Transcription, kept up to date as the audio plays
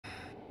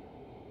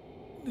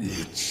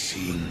It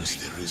seems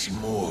there is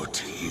more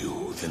to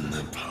you than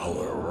the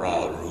power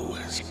Rauru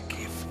has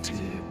gifted.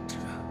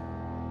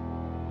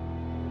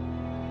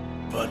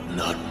 But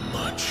not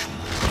much more.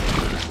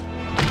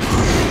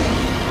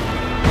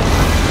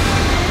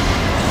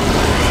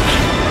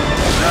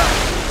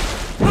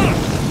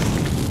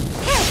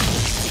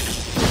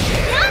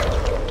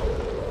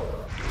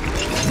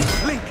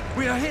 Link,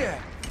 we are here!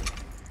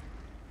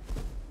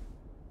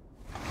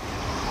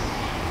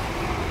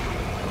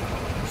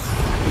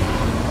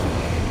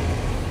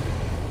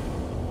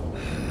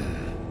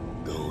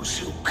 Those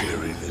who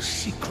carry the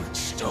secret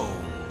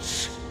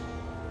stones.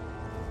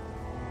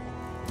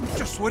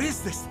 Just what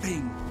is this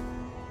thing?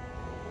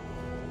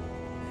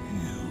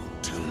 You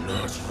do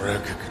not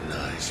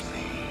recognize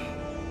me.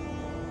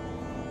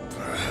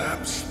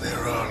 Perhaps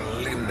there are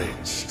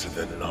limits to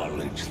the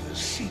knowledge the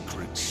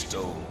secret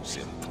stones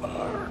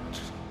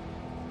impart.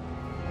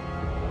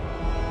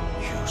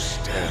 You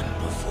stand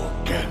before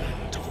Gannon.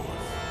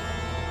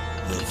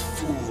 The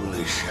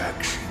foolish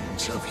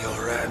actions of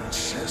your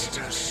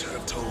ancestors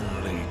served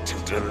only to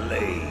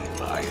delay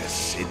my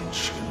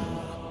ascension.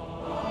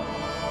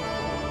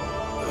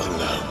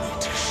 Allow me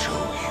to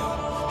show you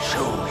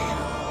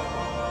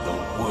the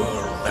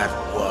world that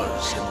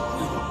was and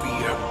will be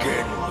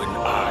again when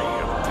I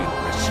have been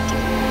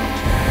restored.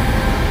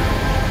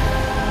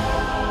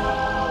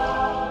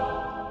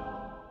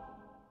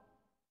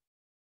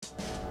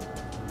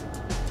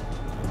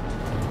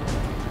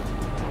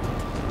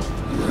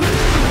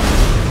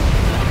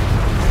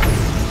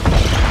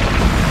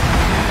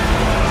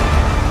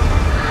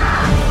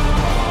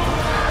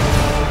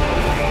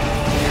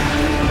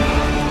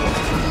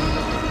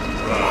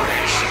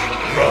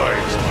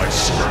 Rise, my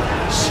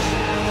sons.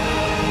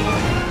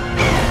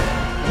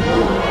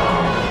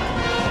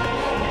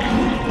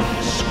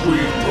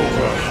 Sweep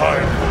over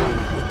Hyrule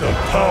with the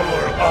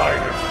power I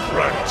have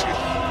granted.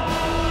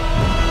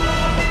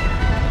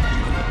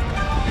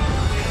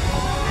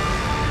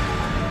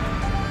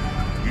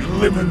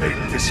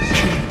 Eliminate this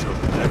kingdom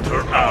and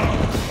her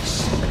allies.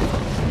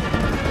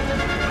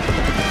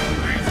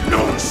 Leave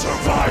no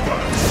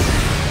survivors.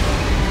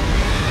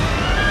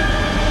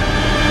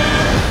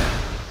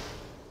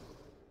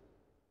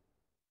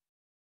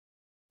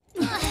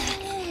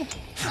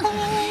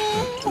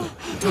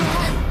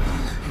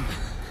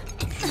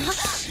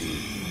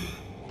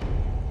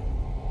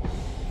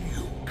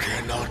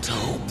 Cannot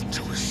hope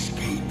to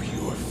escape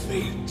your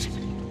fate.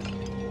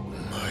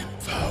 My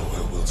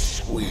power will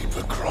sweep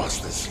across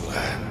this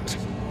land.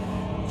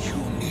 You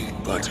need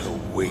but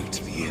await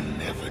the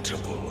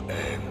inevitable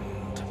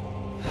end.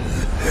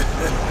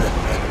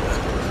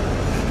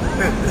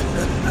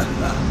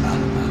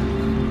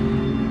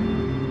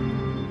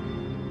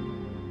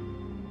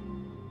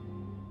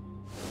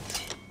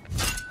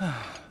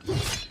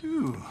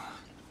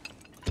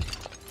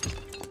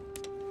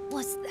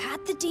 Was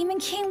that the Demon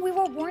King we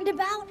were warned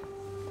about?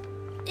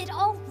 It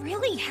all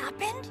really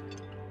happened?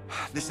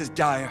 This is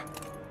dire.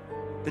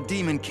 The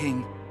Demon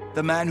King,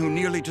 the man who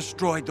nearly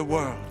destroyed the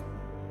world.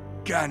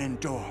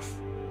 Ganondorf.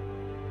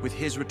 With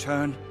his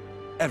return,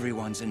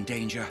 everyone's in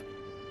danger.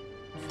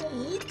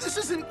 Oh, this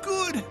isn't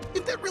good!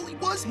 If that really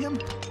was him,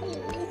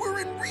 oh, we're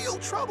in real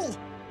trouble!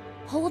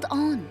 Hold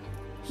on.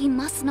 He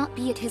must not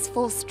be at his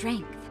full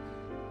strength.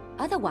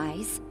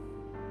 Otherwise,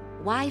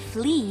 why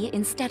flee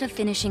instead of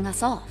finishing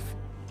us off?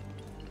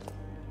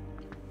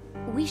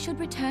 We should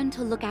return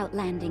to Lookout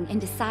Landing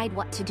and decide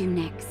what to do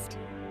next.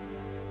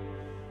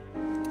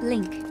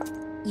 Link,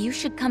 you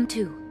should come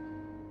too.